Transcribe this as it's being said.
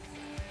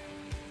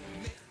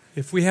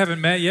If we haven't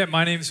met yet,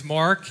 my name's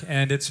Mark,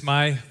 and it's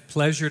my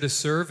pleasure to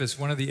serve as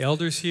one of the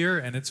elders here,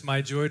 and it's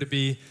my joy to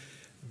be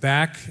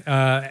back,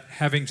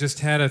 having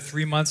just had a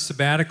 3-month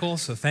sabbatical,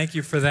 so thank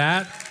you for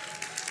that.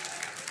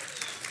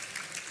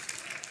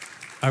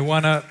 I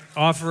want to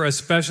offer a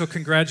special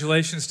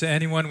congratulations to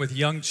anyone with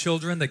young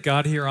children that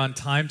got here on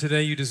time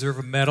today. You deserve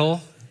a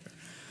medal.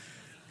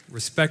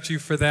 Respect you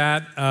for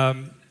that.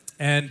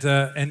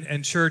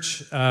 And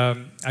church,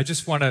 I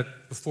just want to,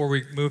 before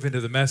we move into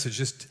the message,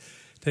 just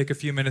take a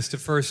few minutes to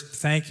first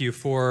thank you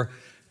for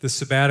the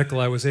sabbatical.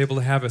 I was able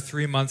to have a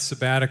 3-month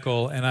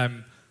sabbatical, and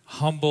I'm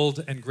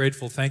humbled and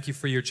grateful. Thank you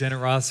for your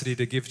generosity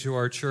to give to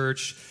our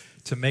church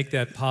to make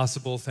that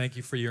possible. Thank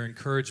you for your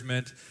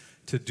encouragement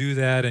to do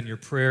that and your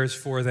prayers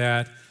for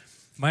that.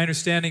 My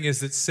understanding is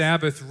that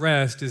Sabbath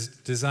rest is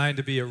designed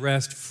to be a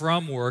rest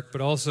from work,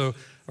 but also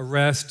a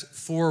rest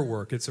for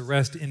work. It's a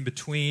rest in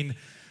between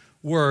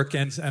work,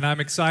 and I'm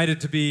excited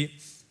to be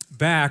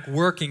back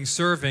working,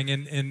 serving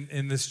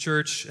in this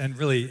church and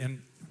really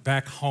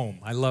back home.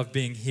 I love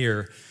being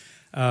here.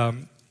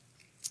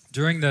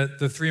 During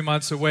the 3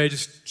 months away,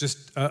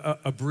 just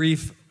a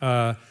brief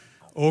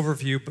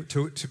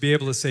overview to be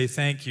able to say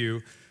thank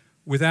you.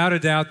 Without a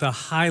doubt, the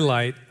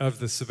highlight of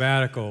the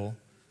sabbatical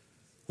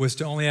was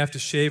to only have to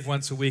shave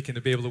once a week and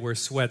to be able to wear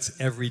sweats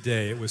every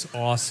day. It was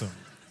awesome.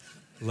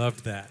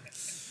 Loved that.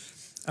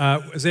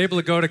 Was able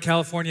to go to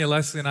California.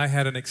 Leslie and I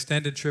had an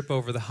extended trip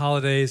over the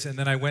holidays, and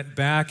then I went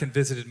back and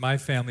visited my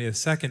family a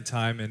second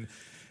time in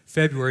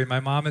February. My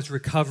mom is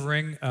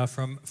recovering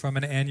from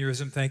an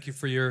aneurysm. Thank you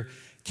for your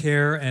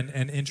care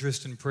and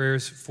interest and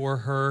prayers for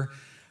her.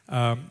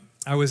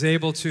 I was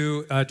able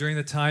to, during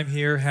the time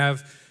here,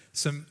 have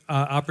some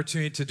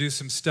opportunity to do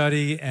some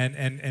study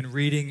and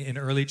reading in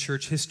early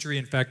church history.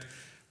 In fact,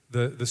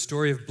 the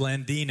story of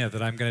Blandina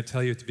that I'm going to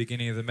tell you at the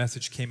beginning of the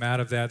message came out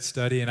of that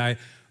study, and I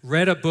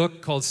read a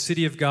book called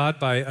City of God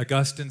by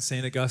Augustine,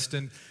 St.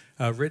 Augustine,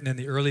 written in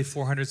the early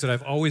 400s that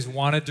I've always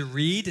wanted to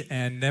read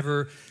and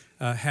never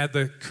had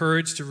the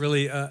courage to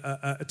really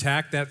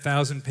attack that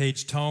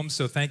 1,000-page tome.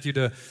 So thank you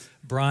to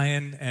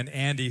Brian and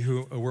Andy,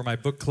 who were my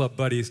book club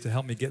buddies, to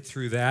help me get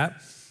through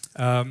that.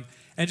 And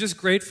just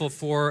grateful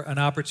for an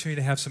opportunity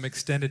to have some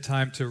extended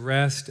time to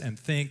rest and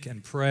think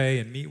and pray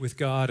and meet with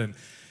God and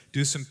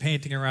do some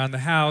painting around the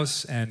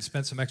house and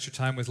spend some extra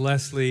time with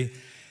Leslie.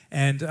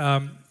 And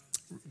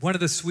one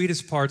of the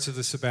sweetest parts of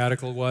the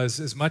sabbatical was,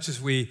 as much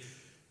as we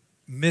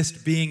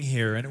missed being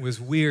here, and it was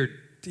weird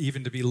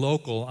even to be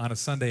local on a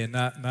Sunday and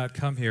not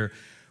come here,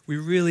 we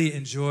really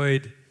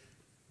enjoyed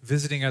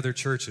visiting other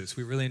churches.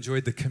 We really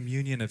enjoyed the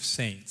communion of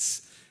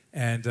saints.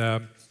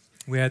 And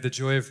we had the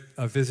joy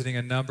of visiting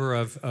a number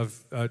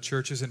of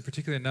churches, and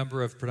particularly a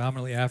number of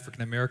predominantly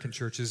African-American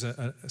churches,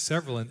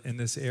 several in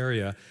this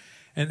area.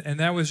 And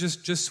that was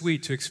just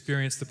sweet to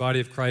experience the body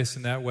of Christ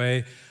in that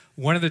way.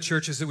 One of the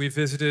churches that we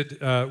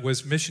visited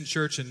was Mission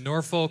Church in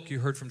Norfolk. You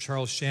heard from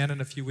Charles Shannon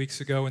a few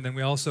weeks ago. And then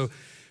we also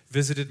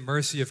visited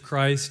Mercy of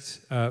Christ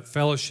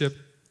Fellowship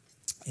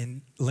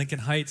in Lincoln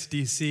Heights,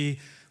 D.C.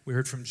 We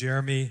heard from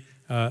Jeremy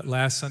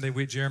last Sunday.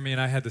 Jeremy and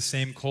I had the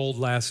same cold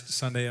last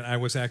Sunday, and I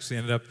was actually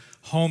ended up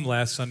home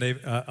last Sunday,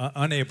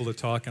 unable to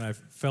talk, and I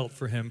felt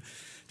for him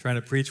trying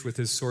to preach with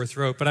his sore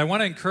throat. But I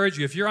want to encourage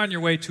you, if you're on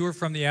your way to or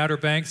from the Outer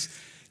Banks,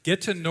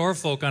 get to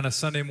Norfolk on a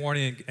Sunday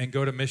morning and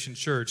go to Mission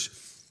Church.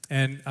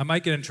 And I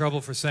might get in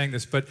trouble for saying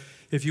this, but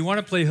if you want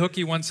to play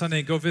hooky one Sunday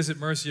and go visit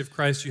Mercy of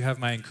Christ, you have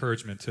my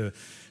encouragement to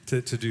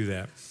do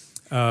that.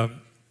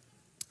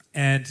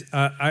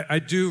 I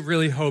do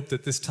really hope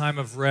that this time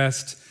of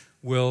rest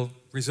will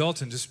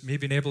result in just me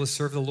being able to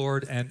serve the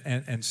Lord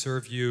and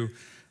serve you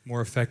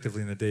more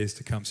effectively in the days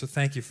to come. So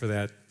thank you for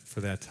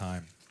that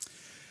time.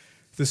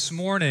 This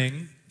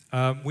morning,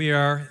 we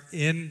are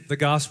in the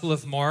Gospel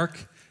of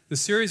Mark. The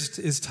series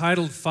is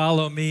titled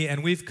Follow Me,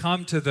 and we've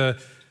come to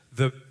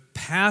the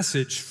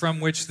passage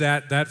from which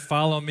that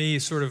follow me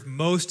sort of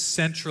most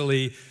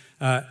centrally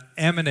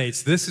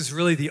emanates. This is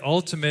really the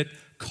ultimate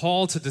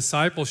call to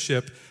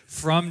discipleship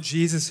from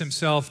Jesus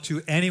himself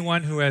to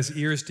anyone who has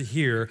ears to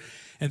hear.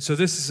 And so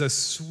this is a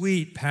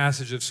sweet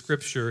passage of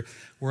Scripture.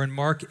 We're in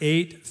Mark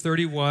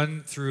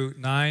 8:31 through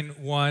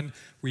 9:1.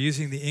 We're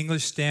using the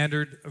English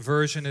Standard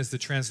Version as the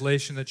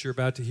translation that you're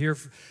about to hear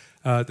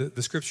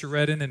the Scripture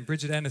read in. And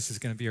Bridget Ennis is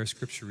going to be our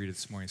Scripture reader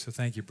this morning. So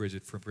thank you,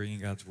 Bridget, for bringing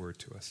God's Word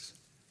to us.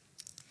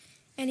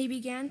 And he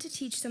began to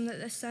teach them that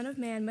the Son of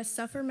Man must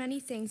suffer many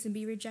things and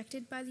be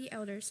rejected by the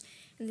elders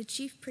and the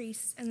chief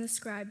priests and the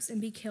scribes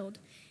and be killed,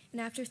 and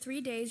after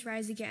 3 days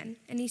rise again.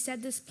 And he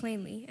said this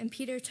plainly, and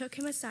Peter took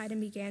him aside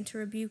and began to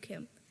rebuke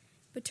him.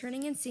 But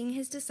turning and seeing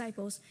his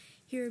disciples,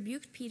 he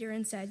rebuked Peter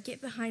and said,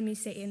 "Get behind me,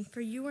 Satan,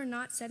 for you are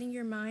not setting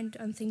your mind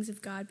on things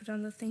of God, but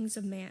on the things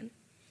of man."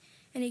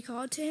 And he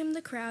called to him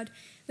the crowd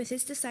with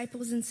his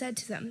disciples and said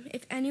to them,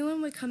 "If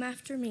anyone would come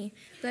after me,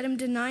 let him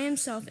deny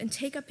himself and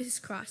take up his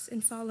cross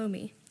and follow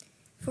me.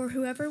 For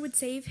whoever would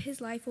save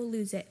his life will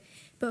lose it,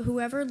 but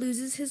whoever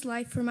loses his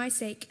life for my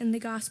sake and the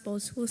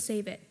gospel's will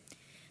save it.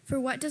 For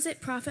what does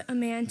it profit a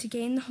man to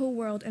gain the whole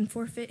world and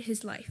forfeit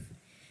his life?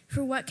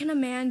 For what can a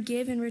man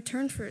give in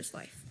return for his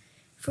life?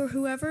 For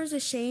whoever is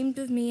ashamed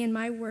of me and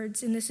my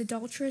words in this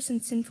adulterous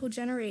and sinful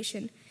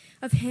generation,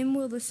 of him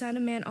will the Son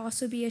of Man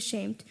also be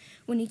ashamed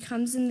when he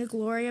comes in the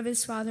glory of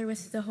his Father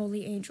with the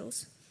holy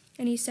angels.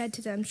 And he said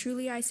to them,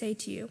 Truly I say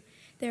to you,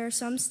 there are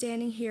some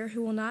standing here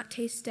who will not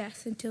taste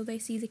death until they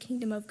see the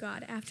kingdom of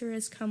God after it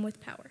has come with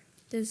power.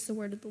 This is the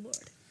word of the Lord.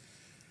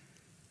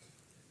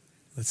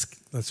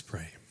 Let's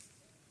pray.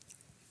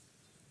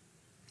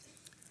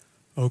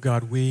 Oh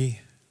God,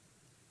 we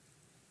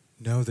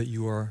know that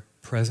you are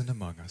present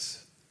among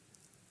us.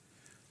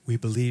 We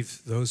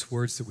believe those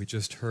words that we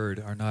just heard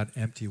are not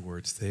empty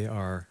words. They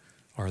are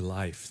our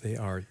life. They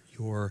are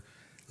your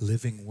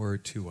living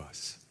word to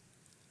us.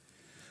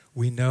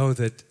 We know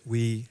that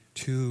we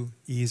too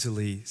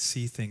easily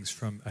see things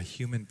from a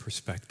human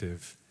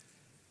perspective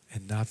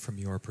and not from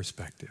your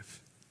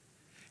perspective.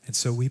 And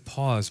so we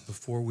pause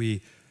before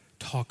we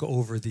talk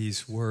over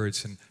these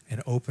words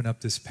and open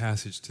up this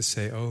passage to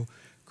say, oh,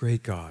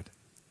 great God,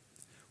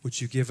 would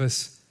you give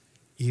us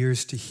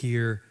ears to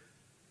hear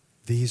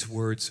these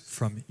words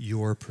from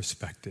your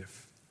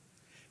perspective?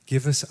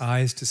 Give us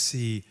eyes to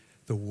see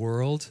the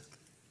world,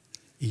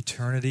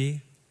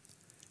 eternity,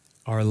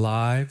 our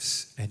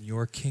lives, and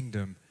your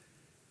kingdom.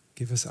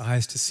 Give us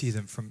eyes to see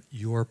them from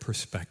your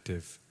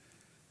perspective,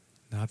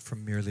 not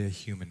from merely a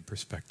human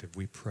perspective.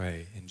 We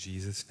pray in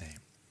Jesus' name.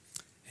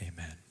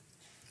 Amen.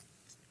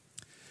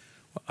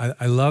 Well,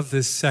 I love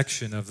this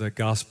section of the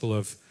Gospel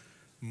of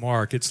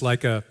Mark. It's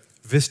like a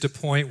vista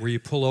point where you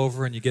pull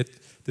over and you get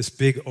this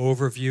big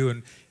overview.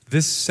 And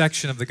this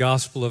section of the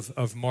Gospel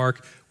of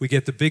Mark, we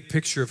get the big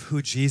picture of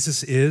who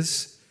Jesus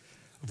is,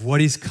 of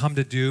what he's come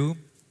to do,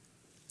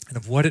 and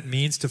of what it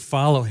means to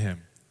follow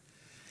him.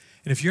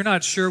 And if you're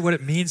not sure what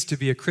it means to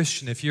be a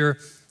Christian, if you're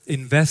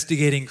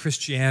investigating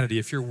Christianity,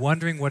 if you're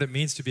wondering what it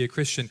means to be a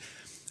Christian,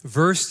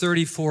 verse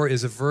 34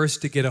 is a verse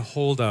to get a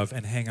hold of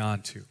and hang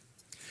on to.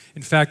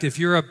 In fact, if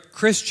you're a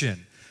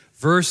Christian,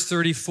 verse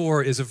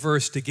 34 is a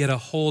verse to get a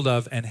hold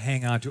of and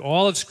hang on to.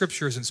 All of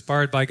Scripture is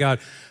inspired by God,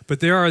 but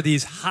there are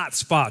these hot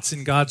spots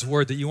in God's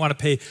Word that you want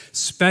to pay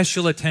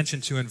special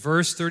attention to, and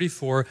verse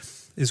 34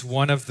 is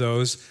one of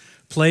those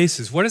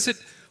places. What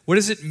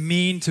does it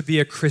mean to be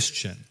a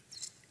Christian?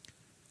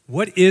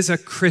 What is a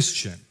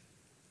Christian?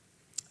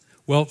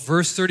 Well,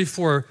 verse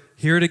 34,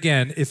 hear it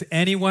again. If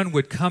anyone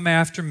would come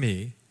after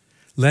me,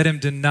 let him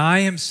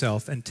deny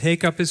himself and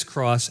take up his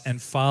cross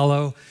and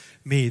follow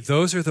me.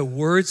 Those are the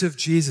words of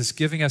Jesus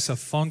giving us a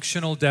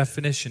functional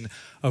definition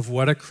of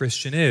what a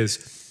Christian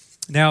is.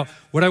 Now,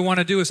 what I want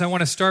to do is I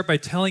want to start by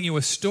telling you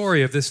a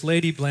story of this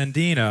lady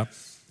Blandina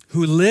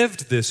who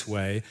lived this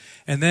way,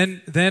 and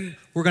then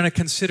we're going to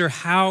consider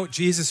how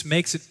Jesus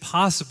makes it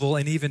possible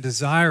and even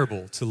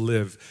desirable to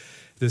live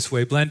this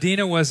way.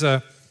 Blandina was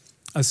a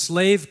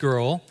slave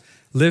girl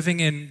living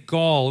in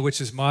Gaul, which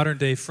is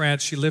modern-day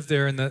France. She lived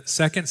there in the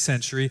 2nd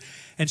century,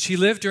 and she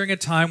lived during a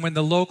time when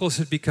the locals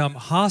had become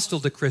hostile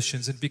to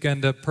Christians and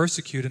begun to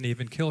persecute and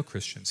even kill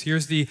Christians.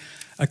 Here's the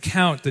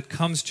account that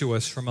comes to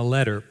us from a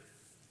letter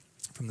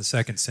from the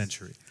 2nd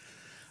century.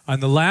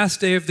 On the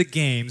last day of the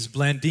games,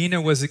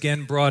 Blandina was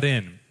again brought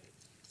in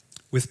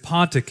with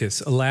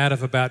Ponticus, a lad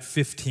of about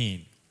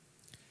 15.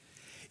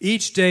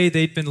 Each day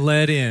they'd been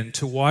led in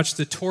to watch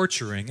the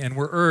torturing and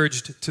were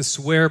urged to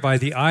swear by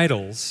the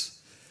idols.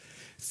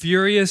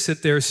 Furious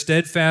at their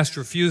steadfast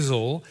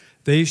refusal,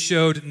 they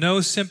showed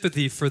no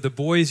sympathy for the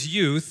boy's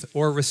youth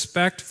or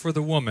respect for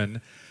the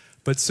woman,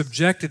 but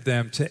subjected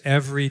them to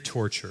every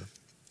torture.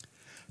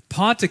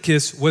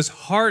 Ponticus was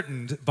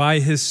heartened by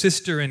his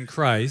sister in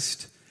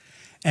Christ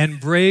and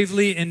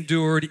bravely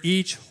endured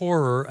each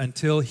horror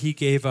until he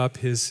gave up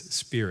his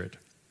spirit.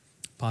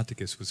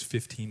 Ponticus was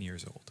 15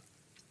 years old.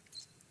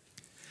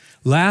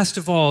 Last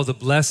of all, the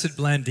blessed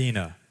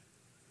Blandina,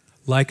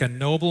 like a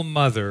noble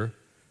mother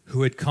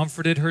who had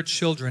comforted her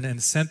children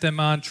and sent them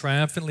on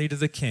triumphantly to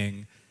the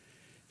king,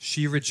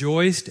 she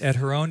rejoiced at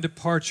her own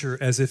departure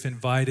as if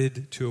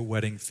invited to a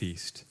wedding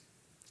feast.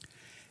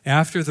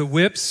 After the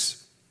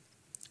whips,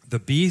 the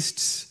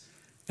beasts,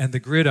 and the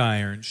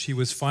gridiron, she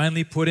was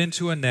finally put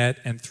into a net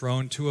and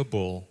thrown to a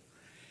bull.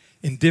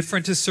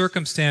 Indifferent to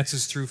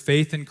circumstances through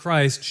faith in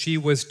Christ, she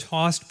was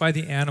tossed by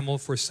the animal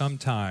for some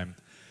time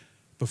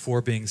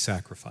before being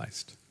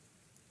sacrificed.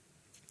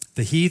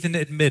 The heathen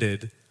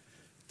admitted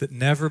that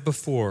never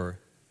before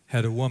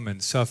had a woman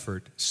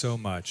suffered so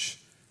much,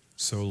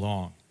 so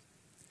long.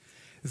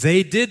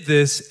 They did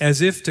this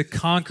as if to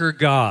conquer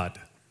God.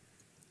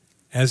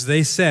 As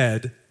they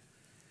said,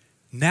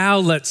 now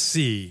let's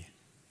see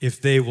if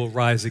they will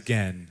rise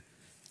again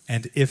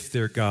and if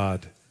their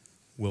God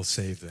will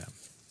save them.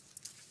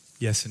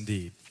 Yes,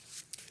 indeed.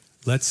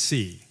 Let's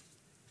see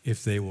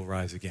if they will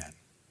rise again.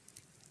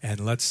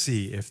 And let's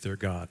see if their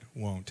God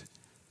won't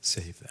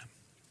save them.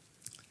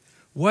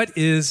 What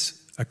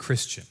is a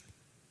Christian?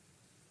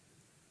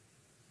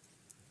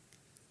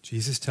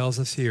 Jesus tells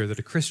us here that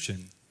a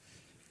Christian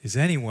is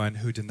anyone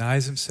who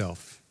denies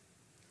himself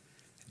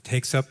and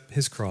takes up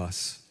his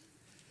cross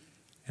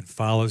and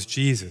follows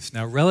Jesus.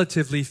 Now,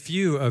 relatively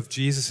few of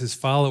Jesus'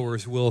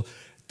 followers will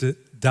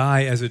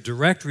die as a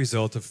direct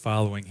result of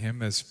following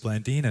him, as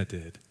Blandina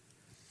did.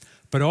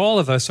 But all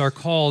of us are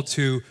called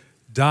to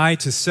die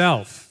to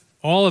self.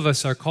 All of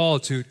us are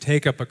called to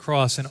take up a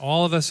cross, and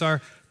all of us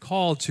are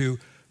called to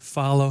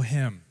follow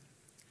him.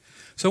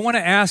 So I want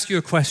to ask you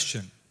a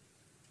question.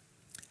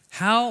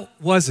 How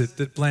was it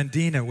that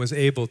Blandina was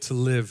able to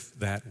live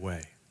that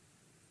way?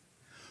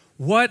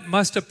 What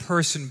must a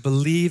person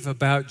believe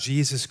about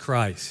Jesus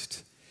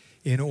Christ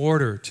in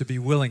order to be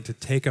willing to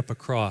take up a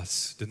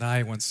cross,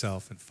 deny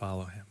oneself, and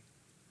follow him?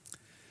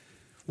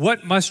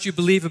 What must you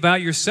believe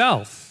about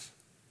yourself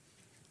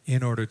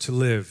in order to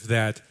live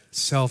that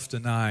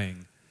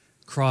self-denying,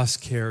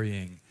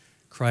 cross-carrying,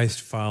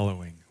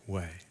 Christ-following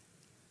way?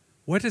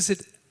 What does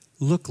it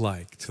look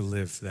like to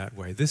live that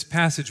way? This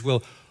passage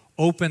will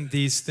open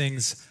these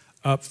things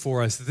up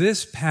for us.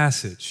 This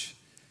passage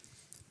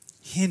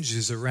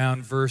hinges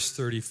around verse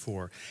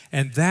 34.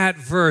 And that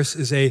verse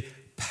is a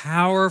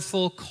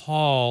powerful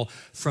call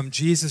from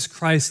Jesus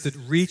Christ that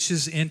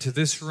reaches into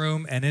this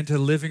room and into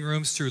living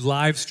rooms through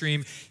live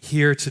stream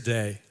here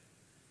today.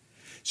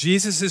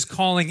 Jesus is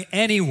calling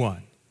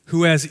anyone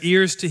who has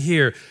ears to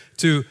hear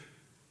to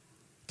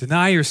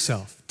deny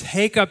yourself,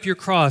 take up your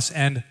cross,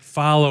 and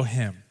follow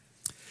him.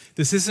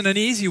 This isn't an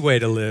easy way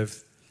to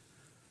live.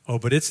 Oh,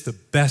 but it's the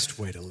best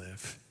way to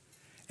live.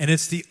 And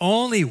it's the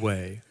only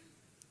way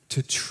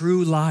to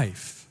true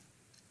life,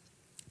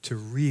 to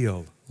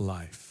real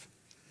life.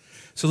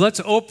 So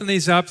let's open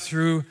these up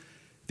through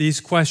these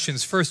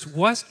questions. First,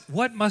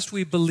 what must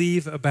we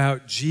believe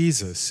about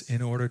Jesus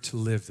in order to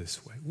live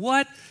this way?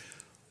 What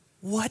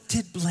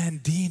did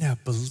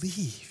Blandina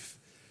believe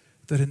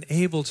that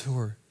enabled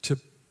her to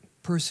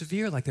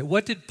persevere like that?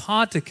 What did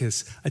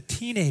Ponticus, a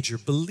teenager,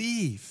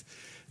 believe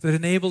that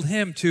enabled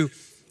him to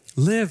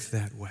live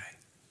that way?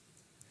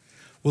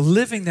 Well,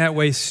 living that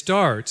way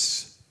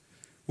starts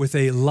with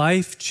a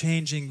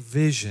life-changing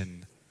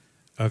vision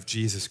of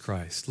Jesus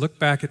Christ. Look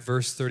back at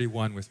verse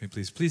 31 with me,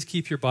 please. Please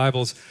keep your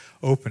Bibles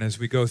open as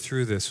we go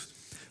through this.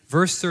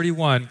 Verse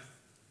 31,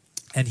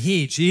 and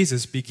he,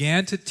 Jesus,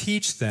 began to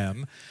teach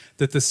them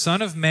that the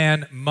Son of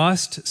Man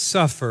must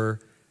suffer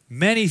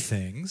many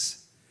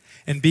things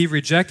and be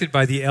rejected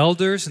by the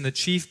elders and the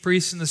chief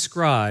priests and the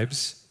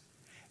scribes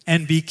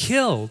and be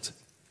killed,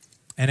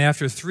 and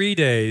after 3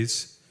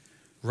 days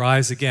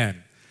rise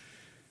again.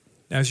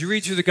 Now, as you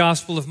read through the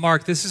Gospel of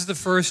Mark, this is the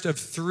first of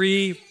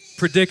 3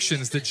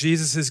 predictions that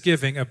Jesus is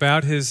giving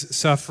about his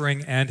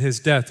suffering and his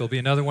death. There'll be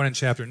another one in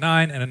chapter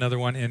 9 and another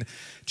one in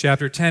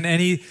chapter 10.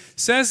 And he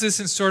says this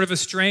in sort of a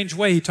strange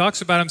way. He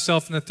talks about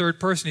himself in the third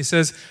person. He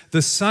says,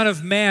 the Son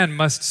of Man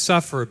must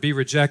suffer, be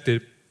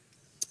rejected,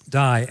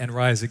 die, and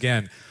rise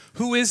again.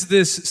 Who is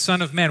this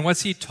Son of Man?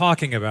 What's he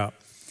talking about?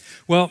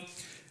 Well,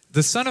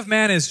 the Son of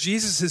Man is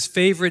Jesus'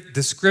 favorite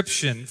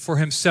description for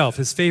himself,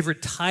 his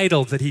favorite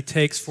title that he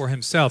takes for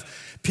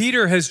himself.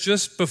 Peter has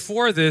just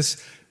before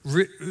this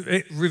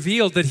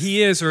revealed that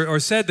he is, or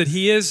said that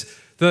he is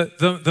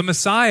the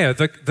Messiah,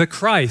 the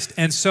Christ,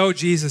 and so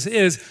Jesus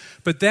is.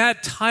 But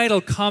that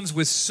title comes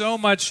with so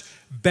much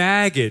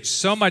baggage,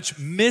 so much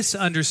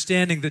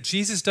misunderstanding that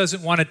Jesus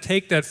doesn't want to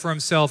take that for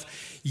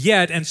himself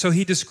yet. And so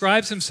he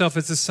describes himself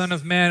as the Son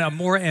of Man, a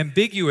more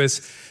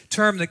ambiguous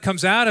term that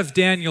comes out of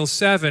Daniel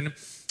 7,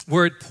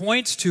 where it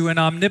points to an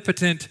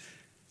omnipotent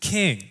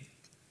king.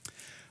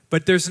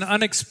 But there's an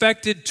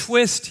unexpected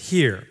twist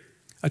here,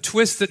 a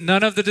twist that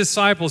none of the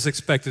disciples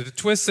expected, a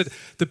twist that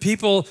the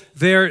people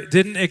there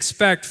didn't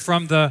expect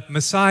from the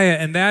Messiah,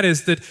 and that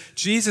is that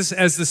Jesus,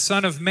 as the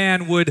Son of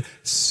Man, would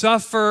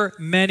suffer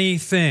many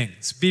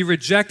things, be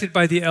rejected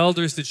by the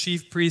elders, the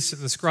chief priests,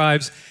 and the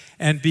scribes,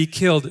 and be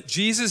killed.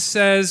 Jesus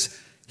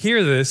says,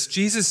 hear this,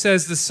 Jesus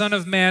says the Son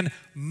of Man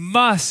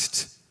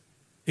must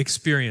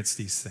experience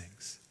these things.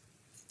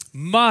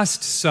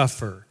 Must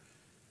suffer,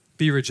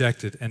 be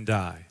rejected, and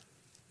die.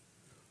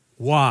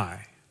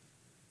 Why?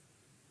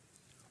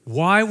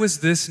 Why was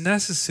this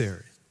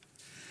necessary?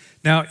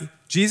 Now,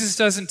 Jesus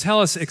doesn't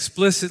tell us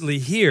explicitly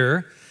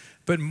here,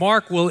 but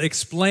Mark will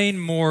explain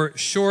more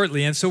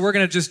shortly. And so we're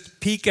going to just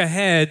peek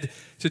ahead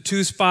to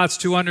 2 spots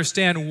to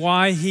understand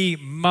why he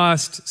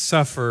must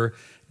suffer,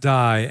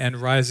 die, and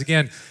rise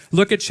again.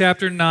 Look at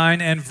chapter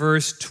 9 and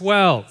verse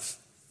 12.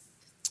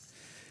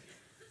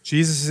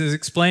 Jesus is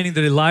explaining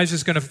that Elijah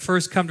is going to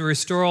first come to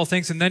restore all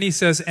things, and then he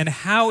says, and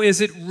how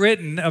is it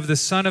written of the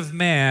Son of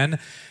Man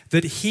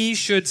that he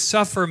should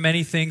suffer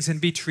many things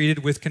and be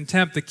treated with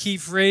contempt? The key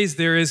phrase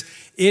there is,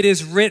 it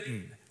is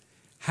written.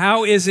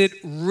 How is it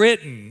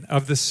written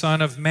of the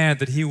Son of Man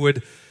that he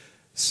would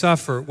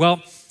suffer?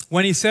 Well,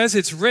 when he says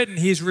it's written,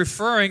 he's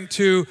referring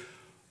to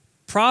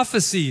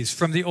prophecies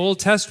from the Old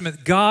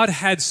Testament. God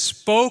had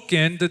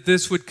spoken that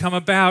this would come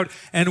about,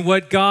 and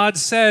what God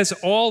says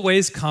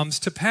always comes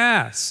to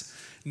pass.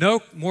 No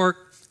more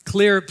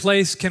clear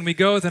place can we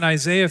go than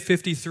Isaiah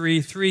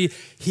 53:3.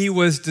 He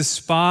was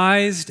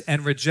despised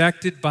and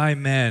rejected by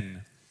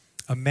men,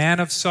 a man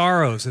of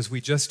sorrows, as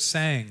we just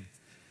sang,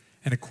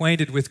 and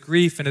acquainted with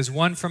grief, and as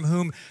one from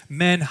whom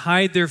men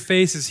hide their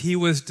faces, he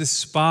was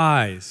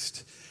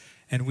despised,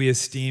 and we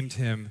esteemed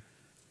him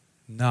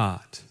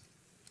not.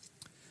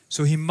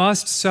 So he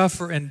must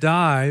suffer and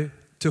die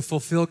to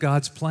fulfill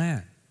God's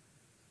plan.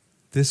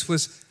 This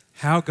was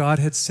how God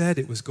had said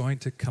it was going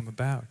to come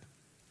about.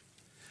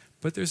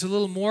 But there's a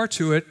little more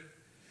to it,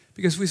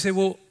 because we say,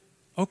 well,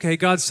 okay,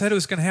 God said it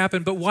was going to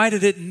happen, but why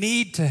did it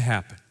need to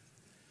happen?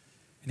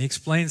 And he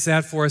explains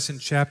that for us in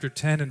chapter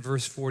 10 and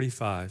verse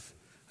 45.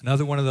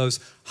 Another one of those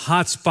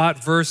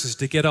hotspot verses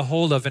to get a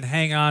hold of and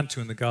hang on to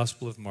in the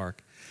Gospel of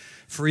Mark.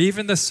 For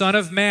even the Son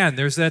of Man,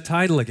 there's that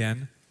title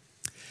again,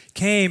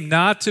 came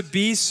not to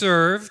be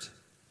served,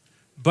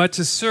 but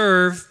to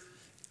serve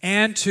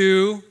and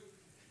to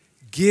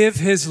give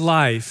his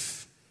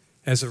life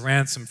as a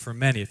ransom for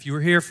many. If you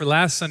were here for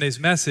last Sunday's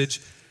message,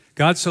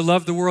 God so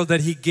loved the world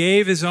that he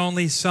gave his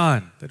only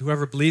Son, that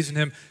whoever believes in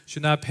him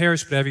should not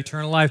perish but have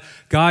eternal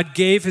life. God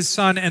gave his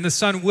Son, and the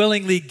Son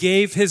willingly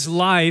gave his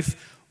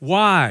life.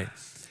 Why?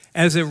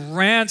 As a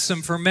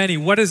ransom for many.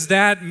 What does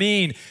that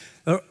mean?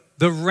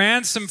 The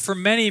ransom for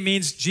many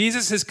means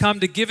Jesus has come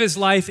to give his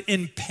life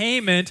in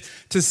payment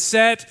to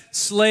set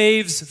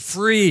slaves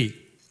free.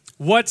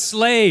 What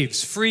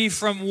slaves? Free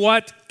from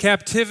what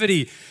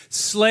captivity?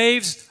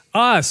 Slaves,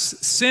 us,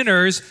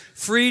 sinners,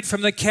 freed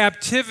from the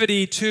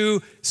captivity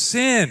to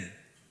sin.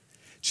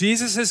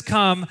 Jesus has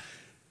come,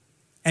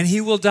 and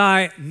he will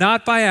die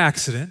not by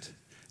accident,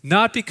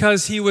 not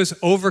because he was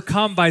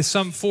overcome by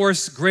some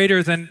force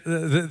greater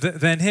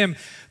than him,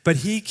 but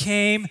he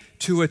came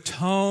to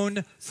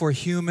atone for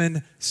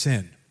human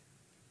sin.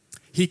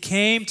 He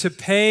came to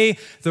pay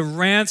the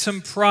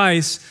ransom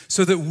price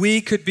so that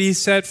we could be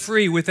set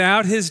free.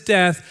 Without his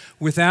death,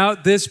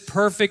 without this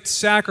perfect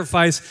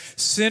sacrifice,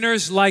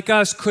 sinners like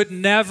us could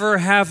never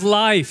have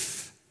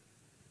life.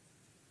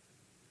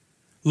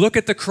 Look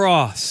at the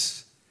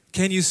cross.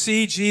 Can you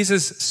see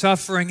Jesus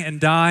suffering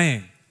and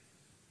dying?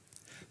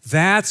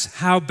 That's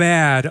how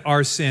bad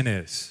our sin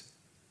is.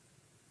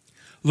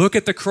 Look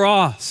at the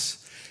cross.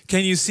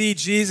 Can you see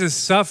Jesus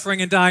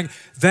suffering and dying?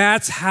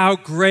 That's how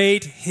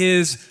great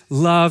his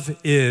love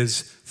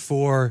is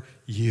for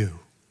you.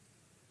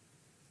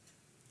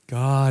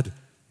 God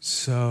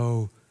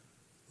so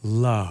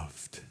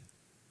loved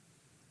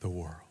the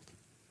world.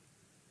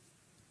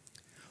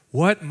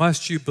 What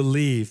must you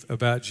believe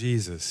about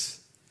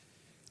Jesus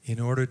in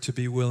order to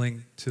be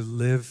willing to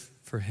live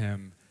for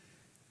him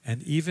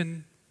and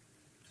even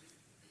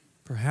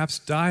perhaps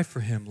die for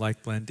him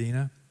like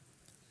Blandina?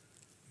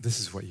 This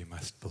is what you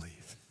must believe.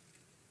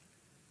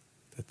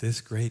 That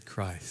this great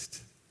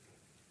Christ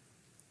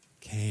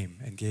came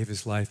and gave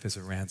his life as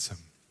a ransom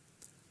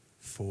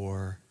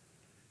for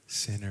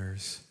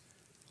sinners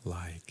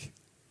like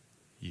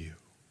you.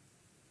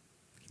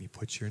 Can you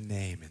put your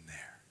name in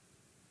there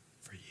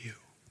for you?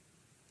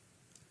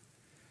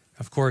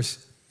 Of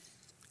course,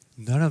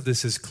 none of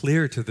this is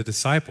clear to the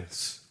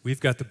disciples.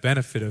 We've got the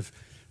benefit of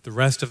the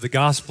rest of the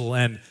gospel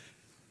and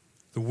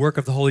the work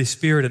of the Holy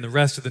Spirit and the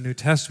rest of the New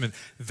Testament.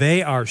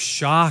 They are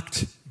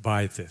shocked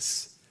by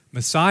this.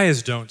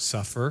 Messiahs don't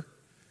suffer.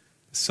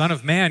 The Son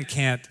of Man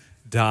can't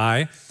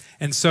die.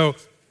 And so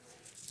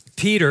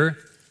Peter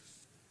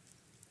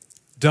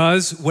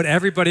does what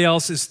everybody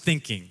else is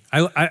thinking.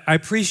 I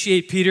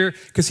appreciate Peter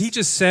because he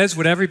just says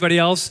what everybody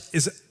else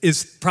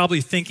is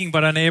probably thinking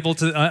but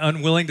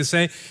unwilling to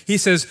say. He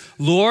says,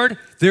 Lord,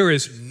 there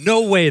is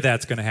no way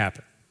that's going to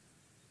happen.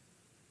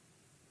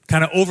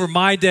 Kind of over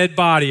my dead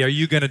body are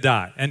you going to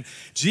die? And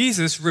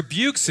Jesus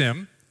rebukes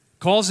him,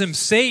 calls him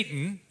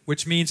Satan,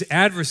 which means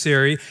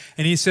adversary,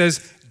 and he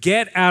says,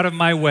 get out of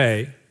my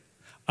way.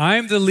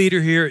 I'm the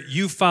leader here.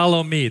 You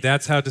follow me.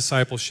 That's how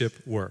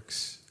discipleship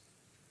works.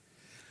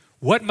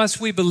 What must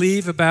we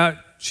believe about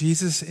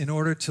Jesus in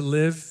order to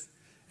live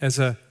as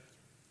a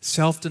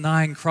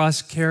self-denying,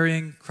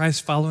 cross-carrying,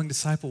 Christ-following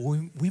disciple?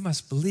 We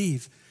must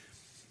believe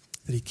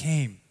that he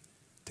came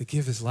to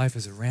give his life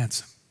as a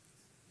ransom,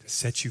 to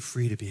set you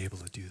free to be able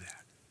to do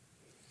that.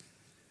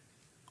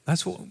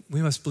 That's what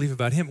we must believe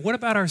about him. What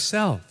about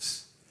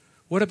ourselves?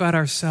 What about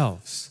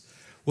ourselves?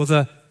 Well,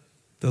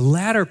 the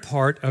latter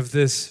part of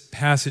this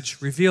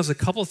passage reveals a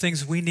couple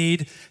things we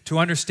need to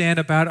understand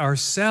about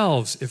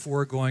ourselves if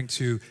we're going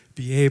to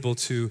be able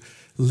to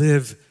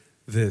live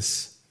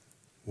this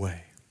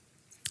way.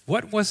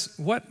 What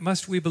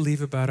must we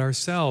believe about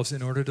ourselves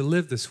in order to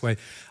live this way?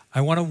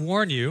 I want to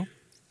warn you,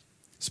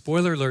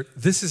 spoiler alert,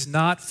 this is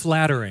not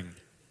flattering.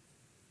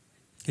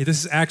 Okay,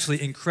 this is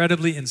actually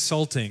incredibly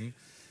insulting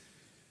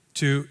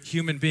to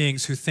human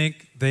beings who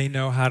think they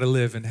know how to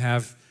live and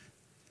have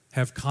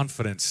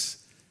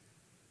confidence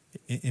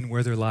in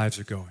where their lives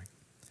are going.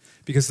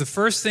 Because the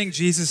first thing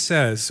Jesus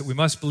says that we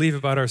must believe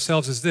about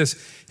ourselves is this.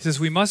 He says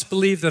we must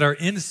believe that our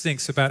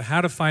instincts about how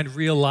to find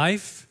real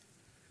life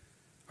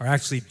are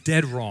actually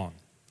dead wrong.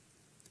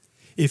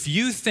 If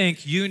you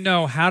think you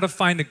know how to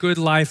find a good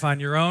life on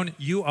your own,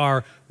 you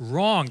are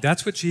wrong.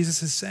 That's what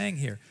Jesus is saying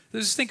here.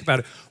 Just think about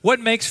it. What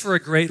makes for a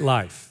great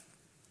life?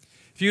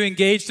 If you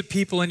engage the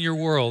people in your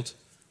world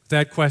with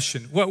that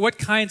question, what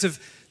kinds of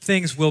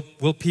things will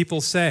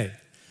people say?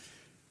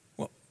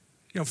 Well,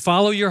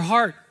 follow your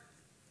heart.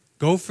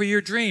 Go for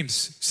your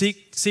dreams.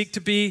 Seek to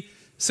be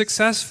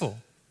successful.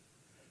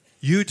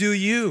 You do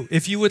you.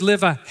 If you would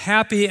live a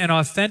happy and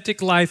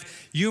authentic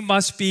life, you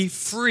must be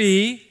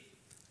free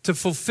to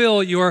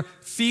fulfill your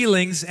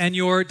feelings and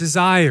your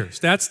desires.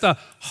 That's the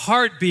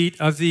heartbeat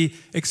of the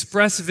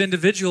expressive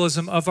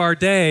individualism of our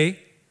day.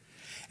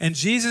 And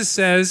Jesus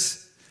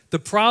says the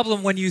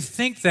problem when you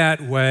think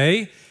that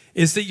way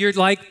is that you're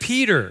like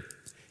Peter.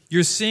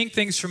 You're seeing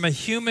things from a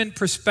human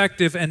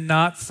perspective and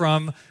not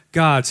from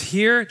God's.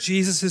 Hear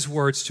Jesus'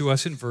 words to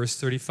us in verse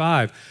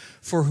 35.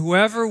 For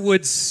whoever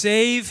would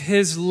save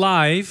his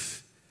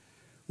life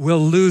will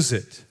lose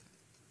it.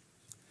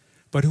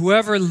 But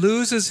whoever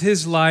loses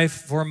his life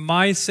for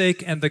my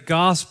sake and the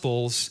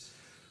gospel's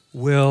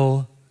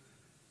will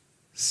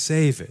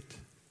save it.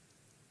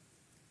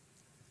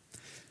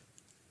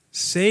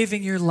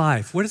 Saving your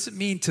life. What does it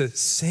mean to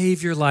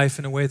save your life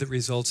in a way that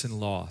results in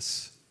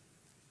loss?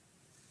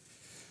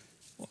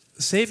 Well,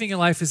 saving your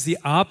life is the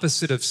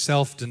opposite of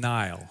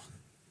self-denial.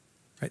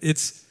 Right?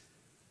 It's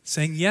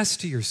saying yes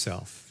to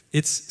yourself.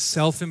 It's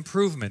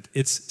self-improvement.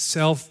 It's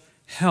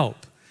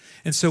self-help.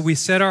 And so we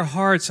set our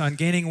hearts on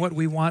gaining what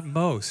we want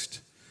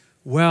most: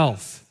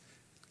 wealth,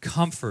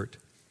 comfort,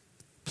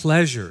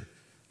 pleasure,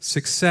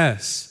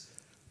 success,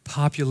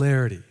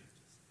 popularity.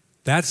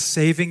 That's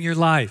saving your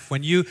life.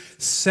 When you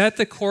set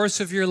the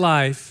course of your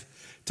life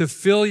to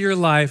fill your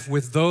life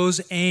with those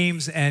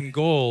aims and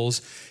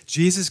goals,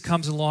 Jesus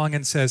comes along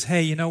and says,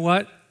 hey, you know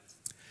what?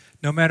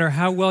 No matter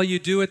how well you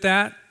do at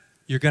that,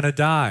 you're going to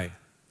die.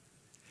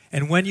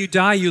 And when you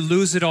die, you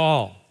lose it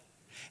all.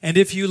 And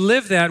if you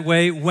live that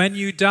way, when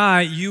you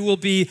die, you will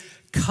be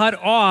cut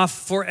off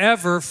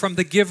forever from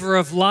the giver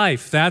of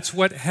life. That's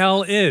what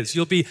hell is.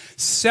 You'll be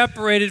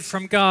separated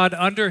from God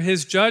under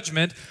his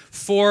judgment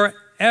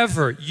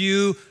forever.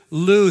 You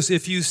lose.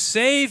 If you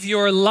save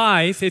your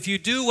life, if you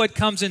do what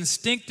comes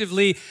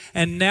instinctively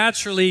and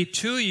naturally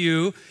to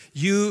you,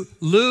 you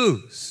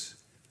lose.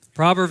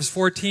 Proverbs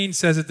 14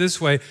 says it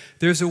this way: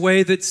 there's a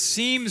way that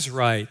seems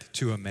right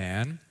to a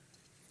man,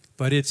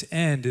 but its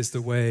end is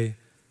the way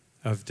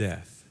of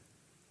death.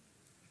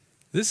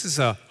 This is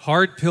a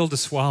hard pill to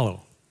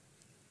swallow.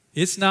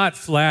 It's not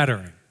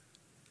flattering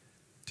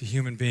to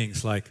human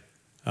beings like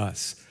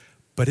us,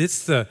 but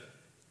it's the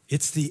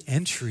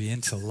entry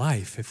into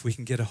life if we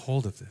can get a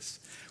hold of this.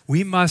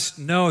 We must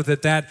know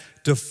that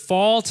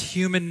default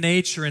human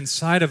nature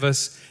inside of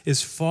us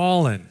is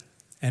fallen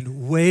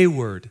and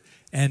wayward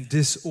and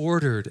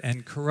disordered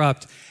and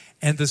corrupt,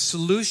 and the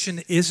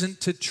solution isn't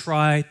to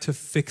try to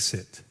fix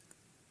it.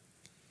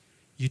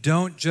 You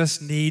don't just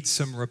need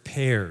some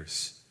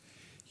repairs.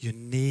 You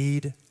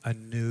need a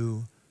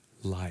new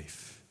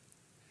life.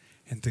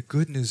 And the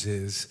good news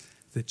is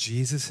that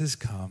Jesus has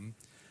come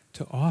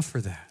to offer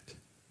that.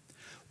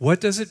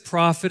 What does it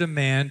profit a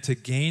man to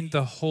gain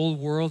the whole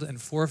world and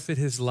forfeit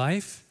his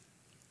life?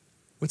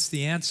 What's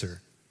the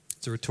answer?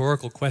 It's a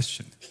rhetorical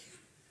question.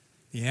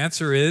 The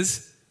answer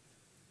is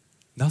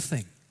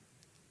nothing.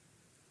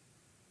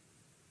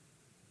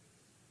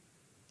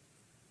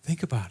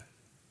 Think about it.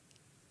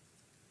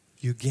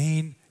 You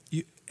gain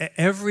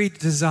every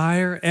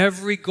desire,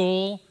 every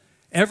goal,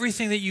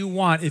 everything that you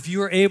want. If you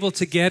are able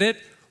to get it,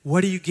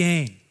 what do you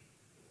gain?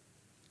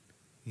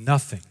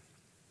 Nothing.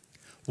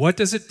 What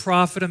does it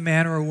profit a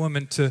man or a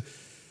woman to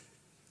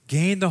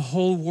gain the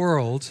whole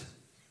world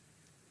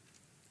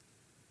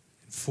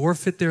and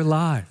forfeit their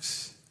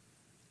lives?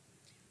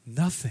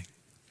 Nothing.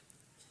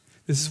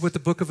 This is what the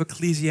book of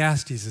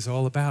Ecclesiastes is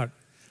all about.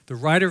 The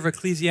writer of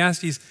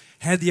Ecclesiastes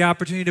had the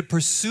opportunity to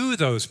pursue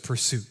those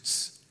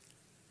pursuits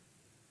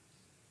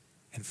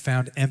and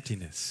found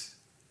emptiness,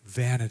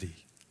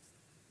 vanity,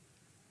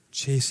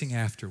 chasing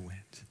after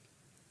wind.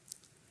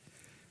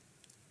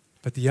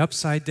 But the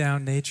upside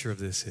down nature of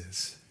this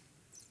is,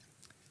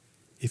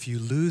 if you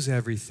lose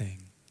everything,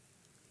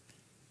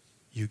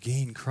 you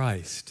gain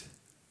Christ,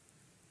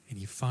 and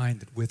you find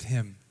that with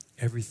him,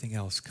 everything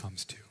else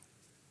comes too.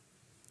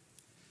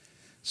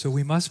 So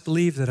we must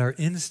believe that our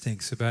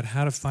instincts about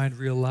how to find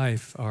real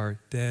life are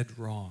dead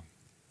wrong.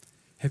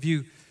 Have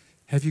you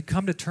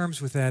come to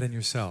terms with that in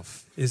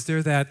yourself? Is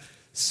there that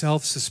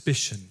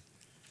self-suspicion,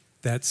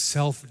 that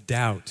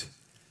self-doubt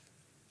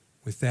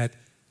with that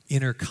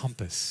inner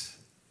compass?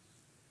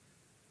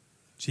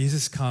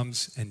 Jesus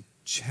comes and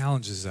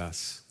challenges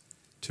us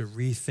to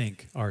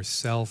rethink our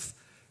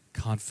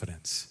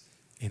self-confidence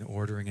in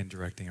ordering and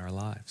directing our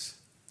lives.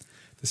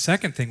 The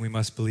second thing we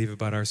must believe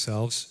about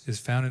ourselves is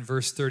found in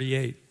verse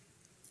 38.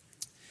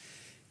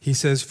 He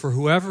says, "For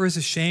whoever is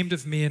ashamed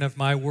of me and of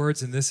my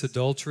words in this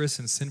adulterous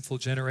and sinful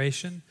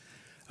generation,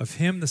 of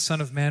him the Son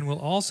of Man will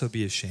also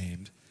be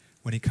ashamed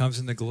when he comes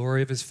in the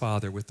glory of his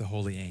Father with the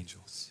holy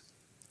angels."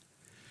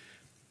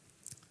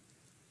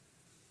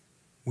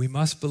 We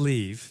must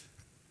believe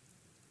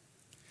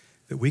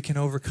that we can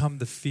overcome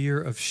the fear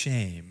of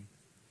shame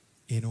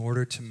in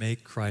order to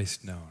make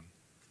Christ known.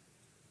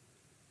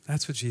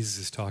 That's what Jesus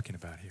is talking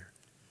about here.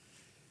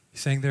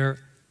 He's saying there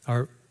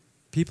are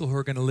people who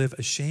are going to live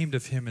ashamed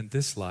of him in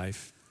this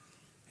life,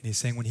 and he's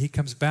saying when he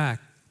comes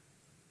back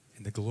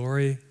in the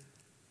glory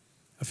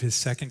of his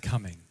second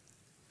coming,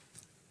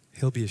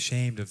 he'll be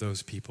ashamed of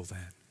those people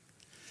then.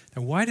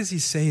 Now, why does he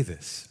say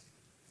this?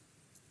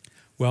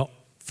 Well,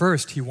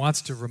 first, he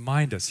wants to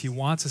remind us. He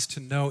wants us to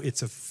know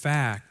it's a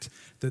fact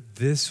that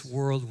this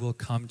world will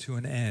come to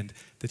an end,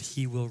 that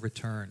he will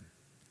return.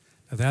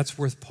 Now, that's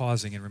worth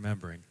pausing and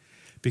remembering,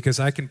 because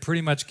I can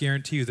pretty much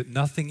guarantee you that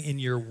nothing in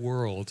your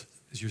world,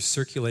 as you're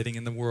circulating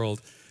in the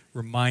world,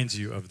 reminds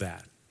you of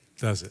that,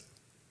 does it?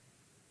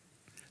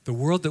 The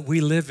world that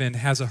we live in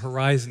has a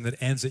horizon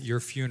that ends at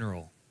your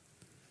funeral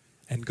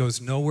and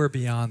goes nowhere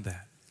beyond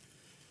that.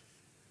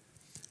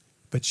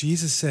 But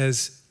Jesus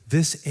says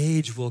this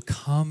age will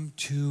come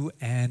to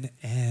an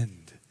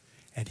end,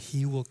 and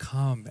he will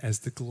come as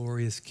the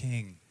glorious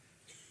King,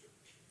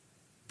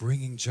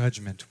 bringing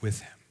judgment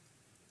with him.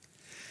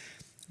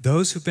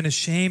 Those who've been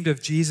ashamed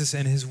of Jesus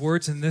and his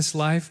words in this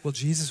life, well,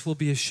 Jesus will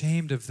be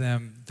ashamed of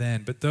them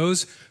then. But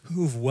those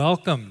who've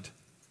welcomed,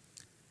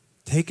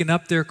 taken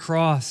up their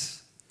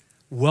cross,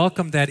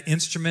 welcomed that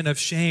instrument of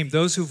shame,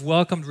 those who've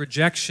welcomed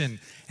rejection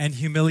and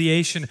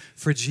humiliation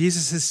for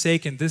Jesus'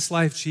 sake in this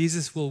life,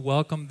 Jesus will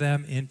welcome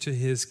them into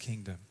his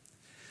kingdom.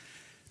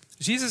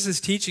 Jesus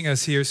is teaching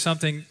us here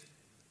something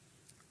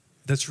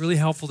that's really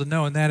helpful to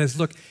know, and that is,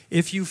 look,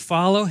 if you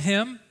follow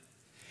him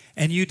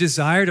and you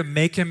desire to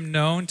make him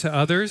known to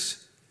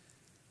others,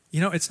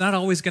 it's not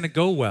always going to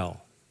go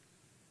well.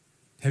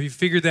 Have you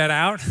figured that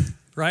out?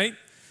 Right?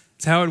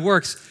 It's how it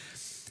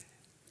works.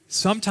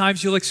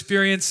 Sometimes you'll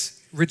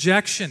experience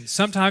rejection.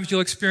 Sometimes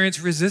you'll experience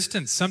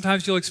resistance.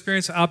 Sometimes you'll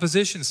experience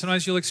opposition.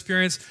 Sometimes you'll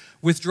experience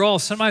withdrawal.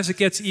 Sometimes it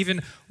gets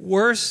even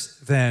worse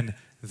than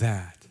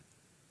that.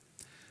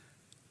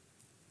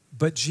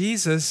 But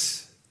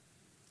Jesus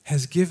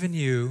has given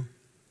you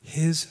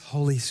his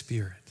Holy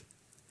Spirit.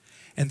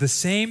 And the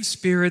same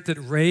Spirit that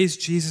raised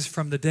Jesus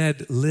from the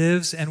dead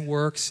lives and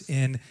works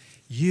in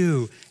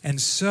you. And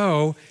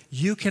so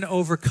you can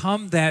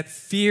overcome that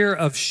fear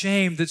of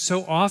shame that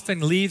so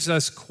often leaves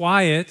us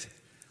quiet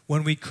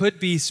when we could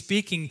be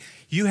speaking.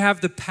 You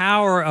have the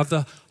power of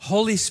the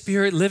Holy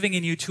Spirit living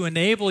in you to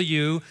enable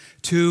you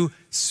to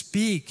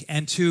speak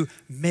and to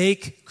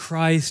make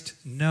Christ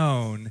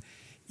known,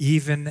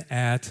 even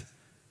at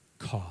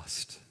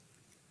cost.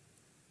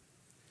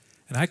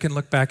 And I can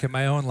look back at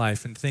my own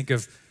life and think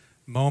of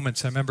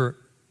moments. I remember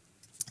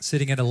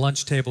sitting at a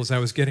lunch table as I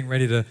was getting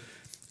ready to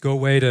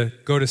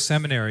go to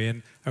seminary,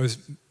 and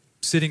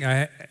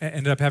I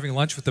ended up having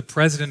lunch with the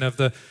president of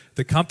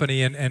the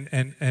company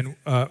and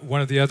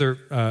one of the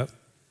other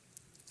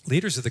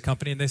leaders of the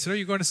company, and they said, "Are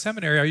you going to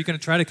seminary? Are you going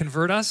to try to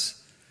convert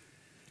us?"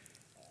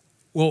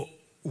 Well,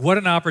 what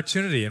an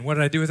opportunity. And what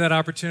did I do with that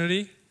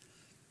opportunity?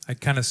 I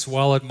kind of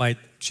swallowed my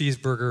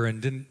cheeseburger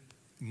and didn't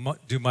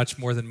do much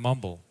more than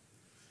mumble.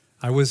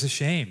 I was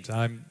ashamed.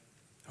 I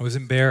was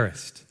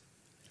embarrassed.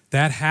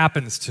 That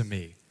happens to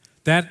me.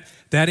 That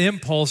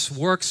impulse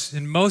works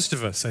in most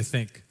of us, I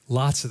think,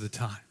 lots of the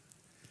time.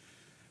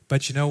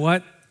 But you know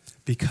what?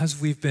 Because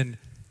we've been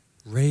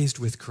raised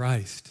with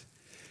Christ,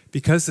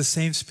 because the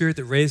same Spirit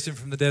that raised him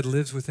from the dead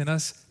lives within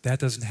us, that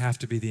doesn't have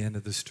to be the end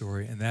of the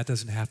story, and that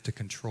doesn't have to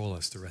control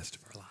us the rest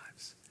of our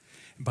lives.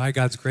 And by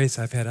God's grace,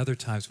 I've had other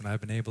times when I've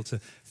been able to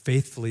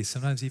faithfully,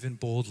 sometimes even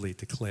boldly,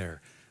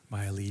 declare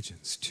my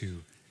allegiance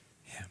to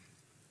him.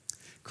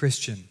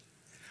 Christian,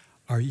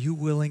 are you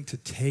willing to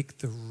take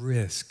the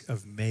risk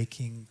of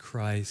making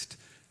Christ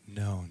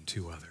known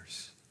to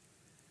others?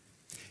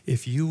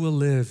 If you will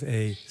live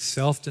a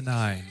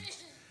self-denying,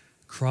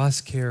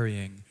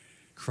 cross-carrying,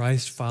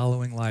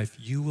 Christ-following life,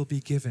 you will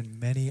be given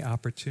many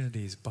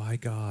opportunities by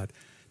God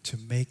to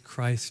make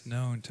Christ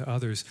known to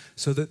others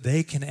so that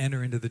they can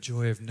enter into the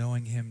joy of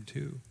knowing him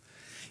too.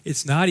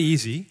 It's not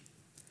easy.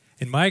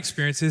 In my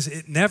experiences,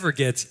 it never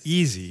gets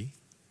easy.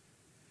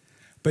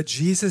 But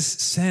Jesus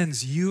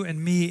sends you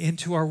and me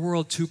into our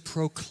world to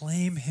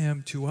proclaim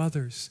him to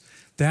others.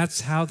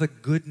 That's how the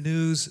good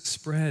news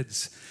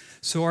spreads.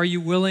 So are you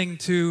willing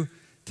to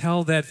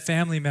tell that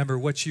family member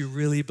what you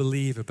really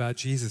believe about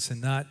Jesus and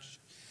not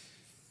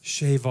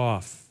shave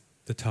off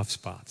the tough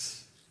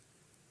spots?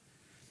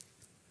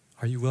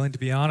 Are you willing to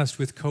be honest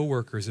with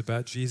coworkers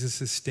about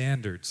Jesus'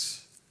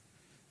 standards?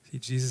 See,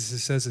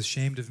 Jesus says,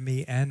 "Ashamed of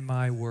me and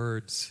my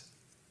words."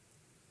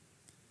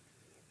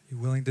 Are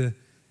you willing to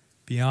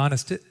be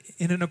honest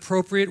in an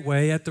appropriate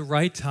way at the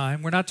right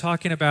time? We're not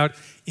talking about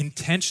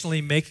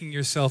intentionally making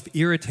yourself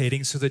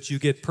irritating so that you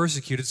get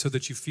persecuted, so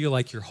that you feel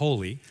like you're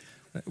holy.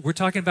 We're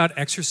talking about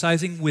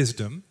exercising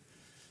wisdom,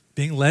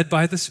 being led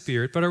by the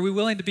Spirit, but are we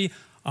willing to be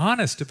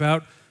honest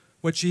about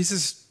what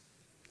Jesus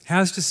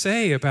has to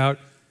say about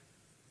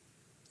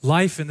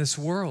life in this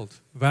world,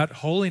 about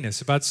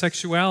holiness, about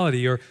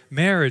sexuality or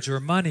marriage or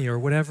money or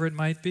whatever it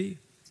might be?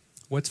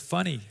 What's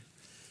funny?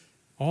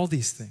 All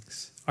these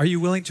things. Are you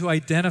willing to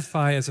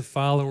identify as a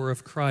follower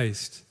of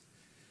Christ,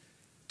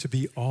 to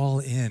be all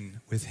in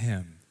with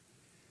him,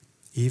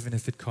 even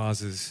if it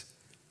causes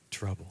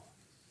trouble?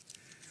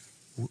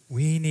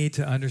 We need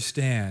to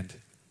understand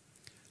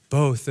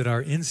both that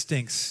our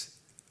instincts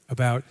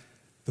about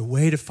the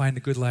way to find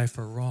a good life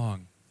are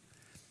wrong.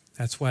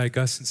 That's why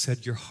Augustine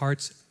said, your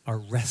hearts are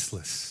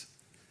restless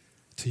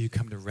till you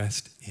come to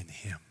rest in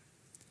him.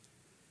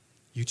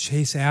 You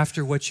chase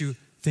after what you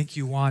think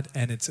you want,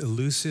 and it's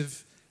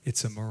elusive,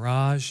 it's a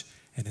mirage,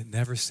 and it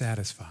never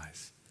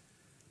satisfies.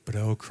 But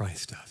oh,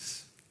 Christ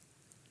does.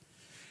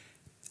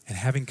 And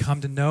having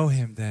come to know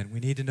him then, we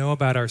need to know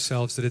about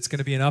ourselves that it's going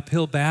to be an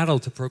uphill battle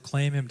to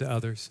proclaim him to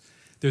others.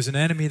 There's an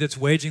enemy that's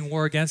waging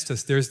war against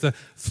us. There's the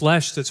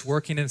flesh that's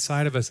working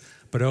inside of us.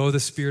 But oh, the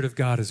Spirit of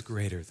God is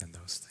greater than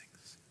those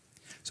things.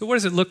 So what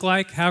does it look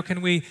like? How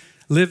can we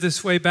live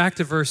this way? Back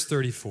to verse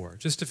 34.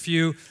 Just a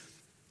few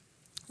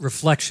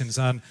reflections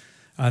on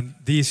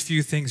these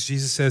few things.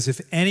 Jesus says,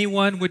 if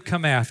anyone would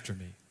come after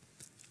me,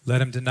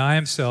 let him deny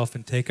himself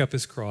and take up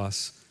his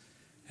cross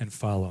and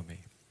follow me.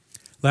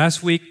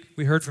 Last week,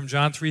 we heard from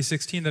John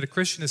 3:16 that a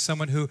Christian is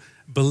someone who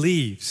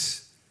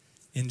believes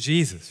in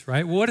Jesus,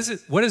 right? What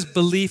does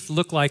belief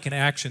look like in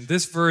action?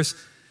 This verse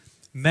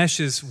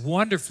meshes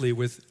wonderfully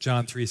with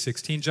John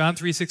 3:16. John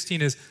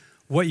 3:16 is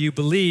what you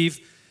believe.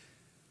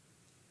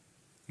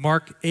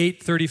 Mark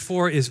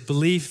 8:34 is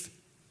belief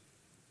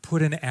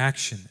put in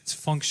action. It's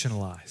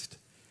functionalized. I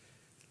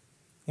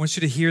want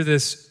you to hear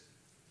this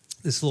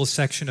little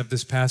section of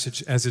this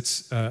passage as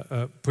it's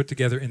put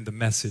together in the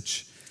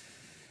Message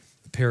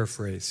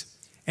paraphrase.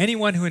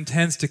 Anyone who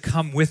intends to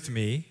come with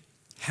me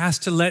has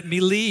to let me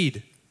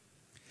lead.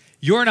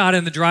 You're not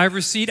in the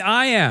driver's seat,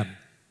 I am.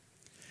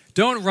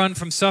 Don't run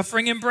from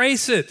suffering,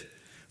 embrace it.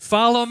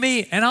 Follow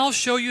me, and I'll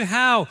show you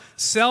how.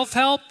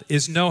 Self-help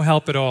is no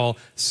help at all.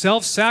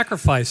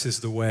 Self-sacrifice is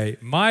the way,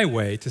 my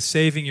way, to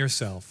saving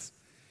yourself,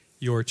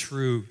 your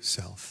true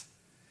self.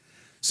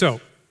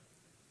 So,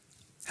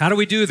 how do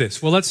we do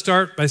this? Well, let's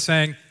start by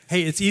saying,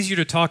 hey, it's easier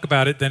to talk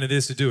about it than it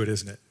is to do it,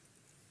 isn't it?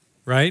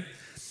 Right?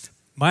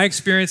 My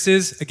experience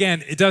is,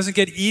 again, it doesn't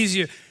get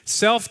easier.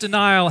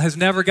 Self-denial has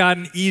never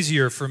gotten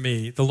easier for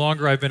me the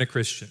longer I've been a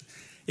Christian.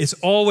 It's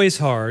always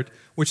hard,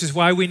 which is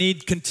why we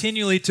need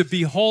continually to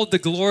behold the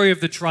glory of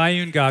the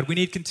triune God. We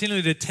need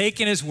continually to take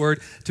in his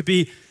word, to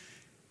be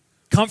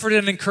comforted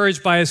and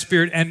encouraged by his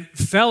Spirit, and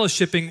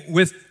fellowshipping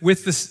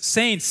with the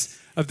saints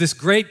of this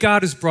great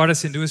God who's brought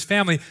us into his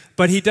family.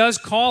 But he does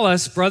call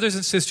us, brothers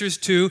and sisters,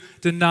 to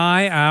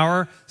deny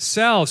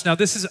ourselves. Now,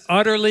 this is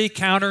utterly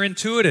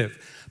counterintuitive.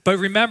 But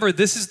remember,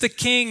 this is the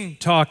King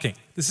talking.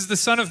 This is the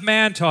Son of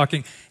Man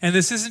talking. And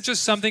this isn't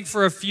just something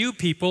for a few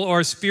people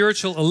or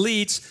spiritual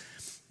elites.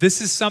 This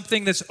is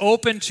something that's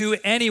open to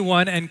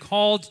anyone and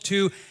called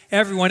to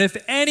everyone. If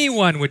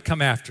anyone would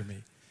come after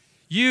me,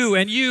 you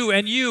and you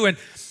and you, and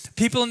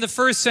people in the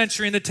first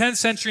century, in the 10th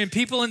century, and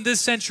people in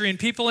this century, and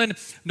people in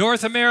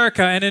North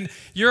America, and in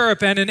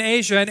Europe, and in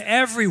Asia, and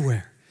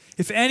everywhere.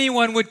 If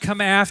anyone would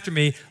come after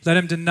me, let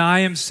him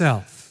deny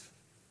himself.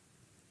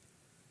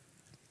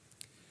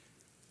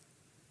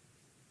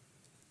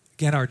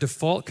 Again, our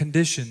default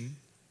condition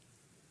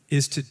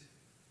is to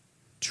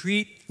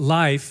treat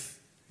life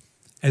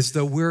as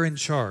though we're in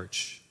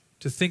charge,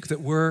 to think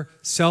that we're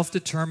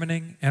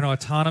self-determining and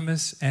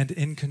autonomous and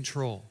in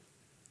control.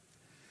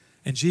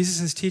 And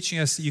Jesus is teaching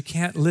us that you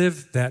can't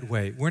live that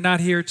way. We're not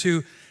here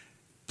to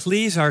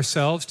please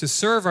ourselves, to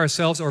serve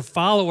ourselves, or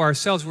follow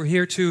ourselves. We're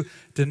here to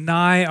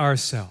deny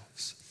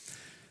ourselves.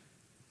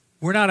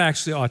 We're not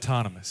actually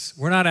autonomous.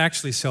 We're not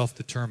actually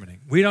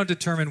self-determining. We don't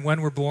determine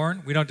when we're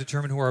born. We don't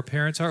determine who our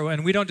parents are.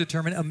 And we don't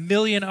determine a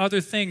million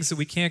other things that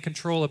we can't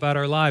control about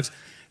our lives.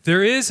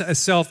 There is a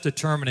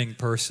self-determining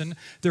person.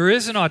 There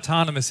is an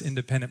autonomous,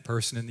 independent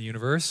person in the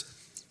universe.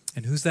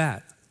 And who's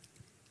that?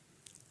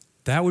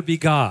 That would be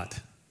God.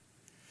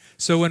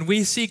 So when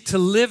we seek to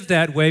live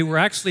that way, we're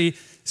actually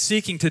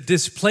seeking to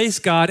displace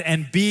God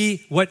and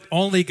be what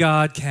only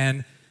God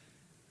can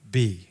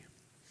be.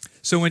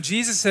 So when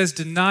Jesus says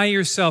deny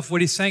yourself,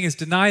 what he's saying is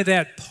deny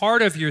that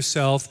part of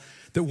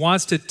yourself that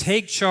wants to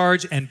take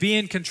charge and be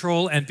in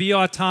control and be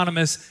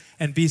autonomous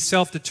and be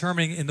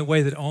self-determining in the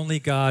way that only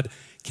God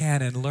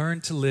can, and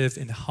learn to live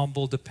in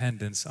humble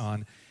dependence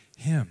on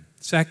him.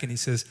 Second, he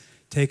says,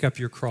 take up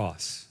your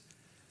cross.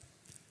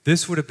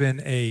 This would have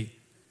been a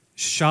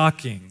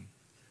shocking,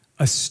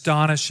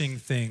 astonishing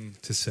thing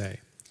to say.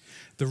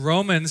 The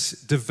Romans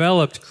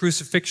developed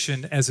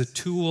crucifixion as a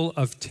tool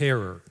of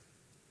terror.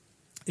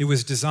 It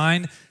was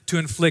designed to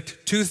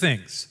inflict two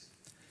things: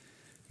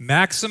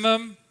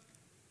 maximum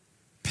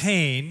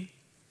pain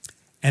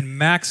and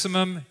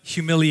maximum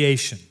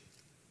humiliation.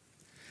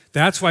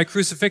 That's why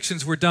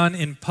crucifixions were done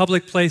in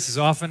public places,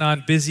 often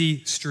on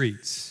busy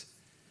streets.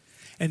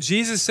 And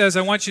Jesus says,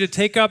 I want you to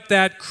take up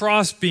that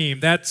cross beam,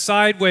 that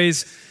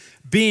sideways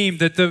beam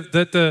that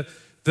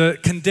the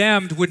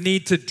condemned would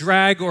need to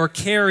drag or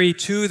carry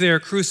to their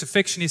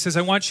crucifixion. He says,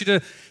 I want you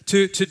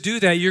to do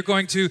that. You're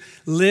going to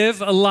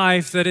live a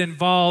life that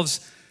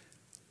involves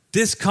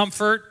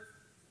discomfort,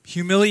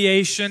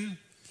 humiliation,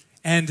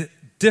 and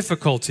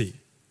difficulty.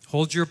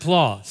 Hold your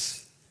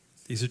applause.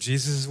 These are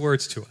Jesus'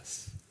 words to us.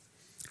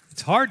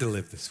 It's hard to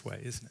live this way,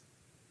 isn't it?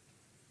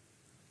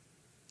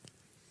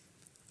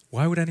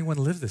 Why would anyone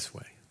live this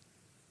way?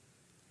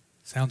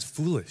 Sounds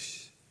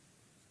foolish.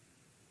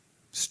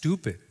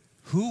 Stupid.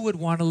 Who would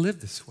want to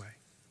live this way?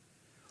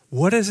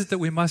 What is it that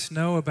we must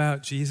know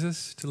about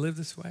Jesus to live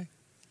this way?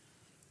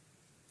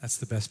 That's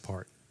the best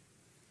part.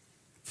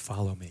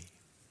 follow me.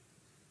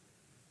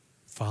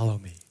 Follow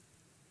me.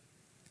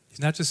 He's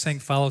not just saying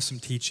follow some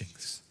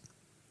teachings.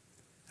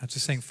 Not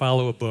just saying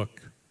follow a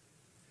book.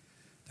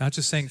 Not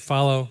just saying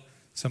follow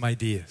some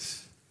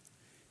ideas.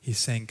 He's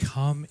saying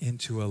come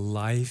into a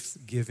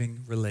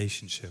life-giving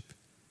relationship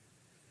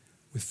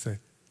with the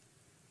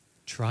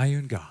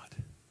triune God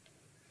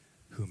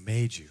who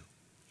made you,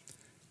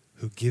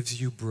 who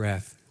gives you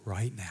breath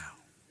right now,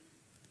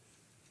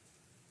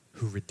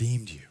 who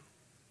redeemed you,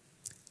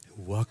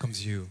 who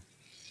welcomes you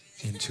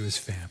into his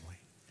family.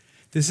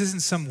 This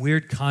isn't some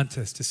weird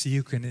contest to see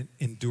who can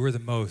endure the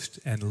most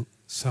and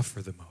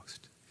suffer the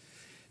most.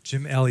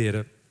 Jim Elliot,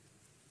 a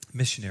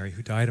missionary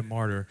who died a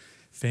martyr,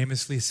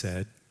 famously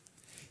said,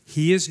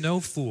 "He is no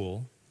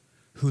fool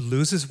who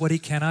loses what he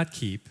cannot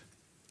keep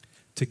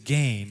to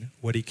gain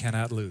what he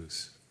cannot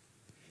lose.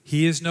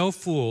 He is no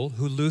fool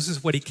who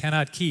loses what he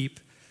cannot keep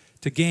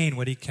to gain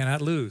what he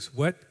cannot lose."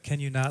 What can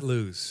you not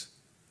lose?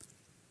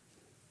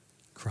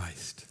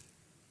 Christ.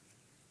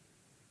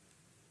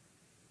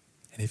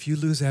 And if you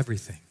lose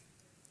everything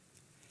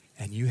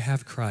and you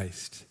have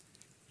Christ,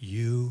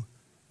 you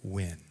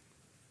win.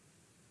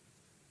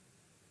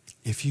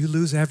 If you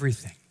lose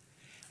everything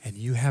and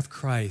you have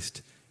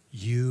Christ,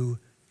 you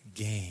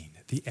gain.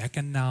 The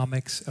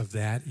economics of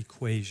that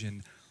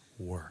equation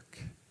work.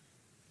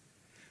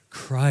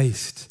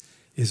 Christ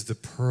is the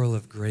pearl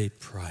of great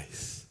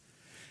price.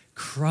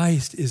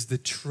 Christ is the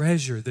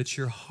treasure that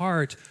your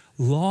heart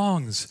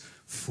longs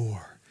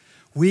for.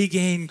 We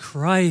gain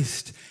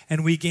Christ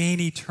and we gain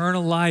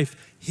eternal life,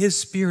 his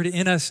Spirit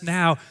in us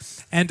now,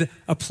 and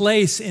a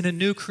place in a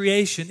new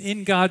creation,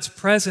 in God's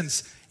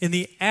presence, in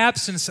the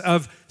absence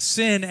of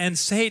sin and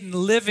Satan,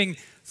 living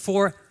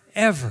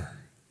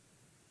forever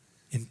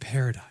in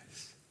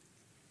paradise.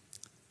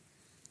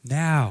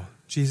 Now,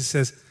 Jesus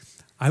says,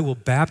 I will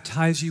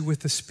baptize you with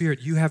the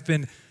Spirit. You have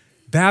been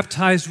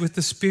baptized with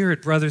the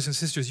Spirit, brothers and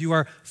sisters. You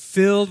are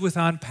filled with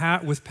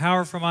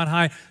power from on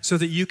high so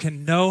that you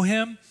can know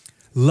him,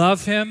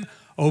 love him,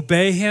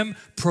 obey him,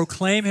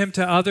 proclaim him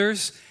to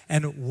others,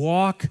 and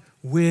walk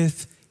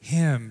with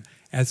him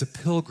as a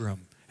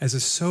pilgrim, as a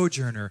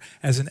sojourner,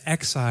 as an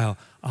exile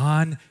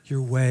on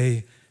your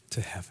way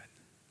to heaven.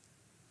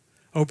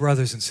 Oh,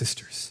 brothers and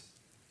sisters,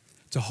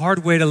 it's a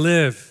hard way to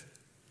live,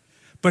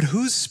 but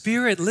whose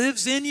Spirit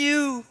lives in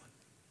you?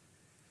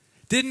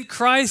 Didn't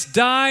Christ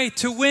die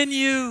to win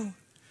you?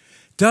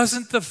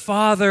 Doesn't the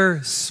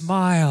Father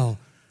smile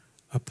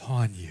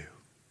upon you?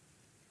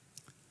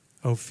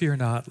 Oh, fear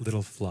not,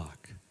 little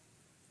flock.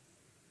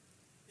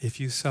 If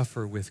you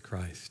suffer with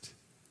Christ,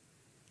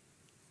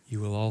 you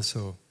will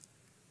also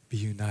be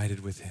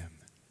united with him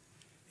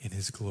in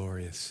his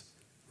glorious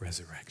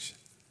resurrection.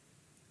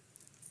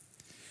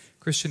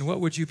 Christian, what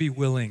would you be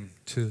willing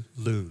to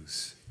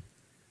lose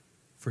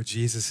for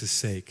Jesus'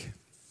 sake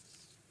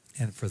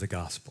and for the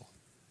gospel?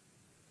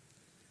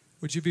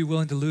 Would you be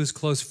willing to lose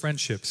close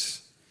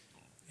friendships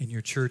in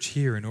your church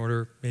here in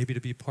order maybe to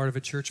be part of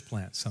a church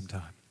plant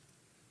sometime?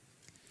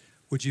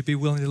 Would you be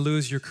willing to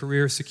lose your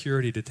career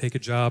security to take a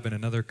job in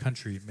another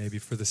country, maybe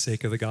for the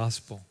sake of the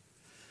gospel?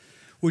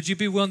 Would you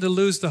be willing to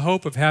lose the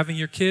hope of having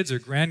your kids or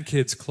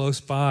grandkids close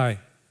by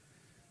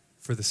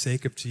for the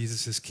sake of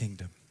Jesus'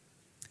 kingdom?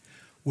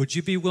 Would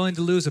you be willing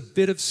to lose a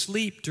bit of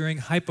sleep during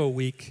hypo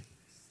week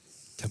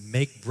to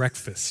make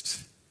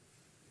breakfast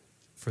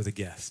for the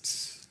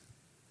guests?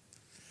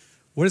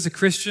 What is a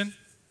Christian?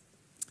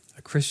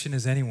 A Christian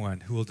is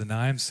anyone who will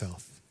deny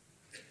himself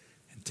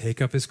and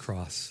take up his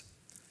cross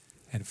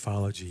and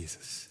follow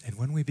Jesus. And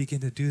when we begin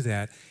to do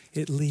that,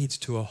 it leads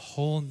to a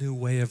whole new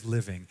way of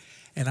living.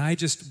 And I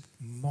just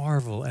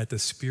marvel at the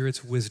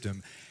Spirit's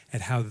wisdom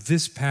at how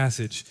this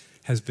passage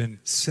has been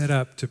set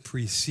up to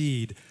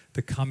precede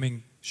the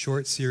coming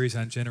short series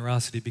on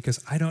generosity,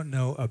 because I don't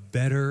know a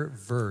better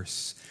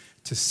verse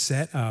to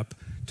set up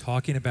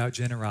talking about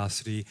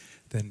generosity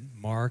than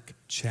Mark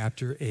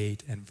chapter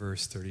 8 and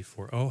verse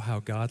 34. Oh, how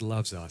God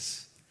loves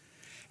us.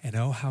 And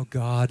oh, how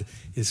God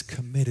is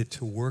committed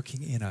to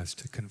working in us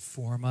to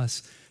conform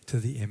us to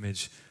the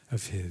image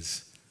of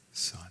his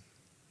Son.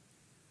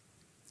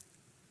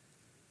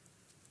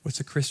 What's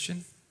a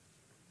Christian?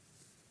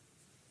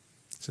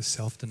 It's a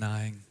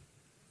self-denying,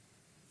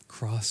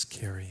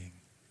 cross-carrying,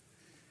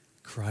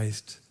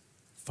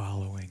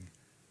 Christ-following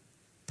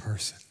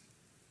person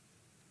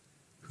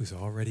who's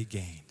already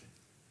gained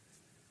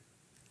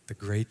the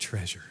great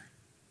treasure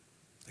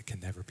that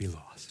can never be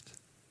lost,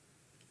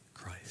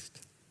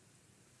 Christ.